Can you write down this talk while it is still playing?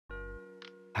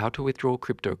How to withdraw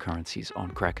cryptocurrencies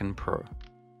on Kraken Pro.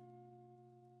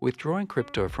 Withdrawing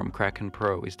crypto from Kraken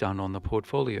Pro is done on the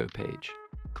Portfolio page.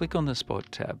 Click on the Spot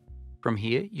tab. From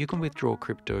here, you can withdraw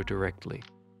crypto directly.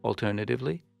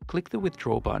 Alternatively, click the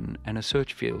Withdraw button and a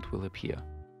search field will appear.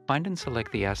 Find and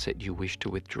select the asset you wish to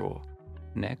withdraw.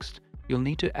 Next, you'll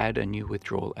need to add a new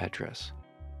withdrawal address.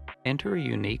 Enter a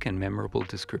unique and memorable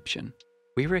description.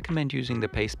 We recommend using the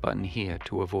paste button here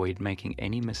to avoid making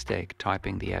any mistake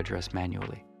typing the address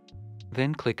manually.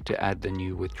 Then click to add the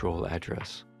new withdrawal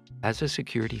address. As a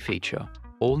security feature,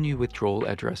 all new withdrawal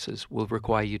addresses will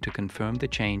require you to confirm the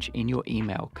change in your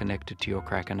email connected to your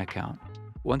Kraken account.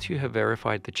 Once you have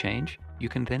verified the change, you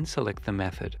can then select the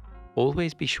method.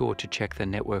 Always be sure to check the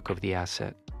network of the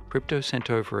asset. Crypto sent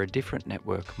over a different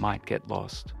network might get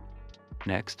lost.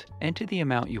 Next, enter the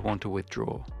amount you want to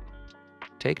withdraw.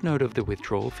 Take note of the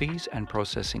withdrawal fees and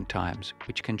processing times,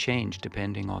 which can change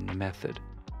depending on the method.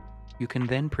 You can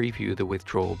then preview the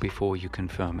withdrawal before you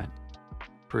confirm it.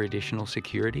 For additional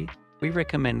security, we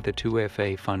recommend the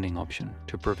 2FA funding option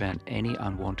to prevent any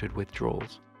unwanted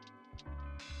withdrawals.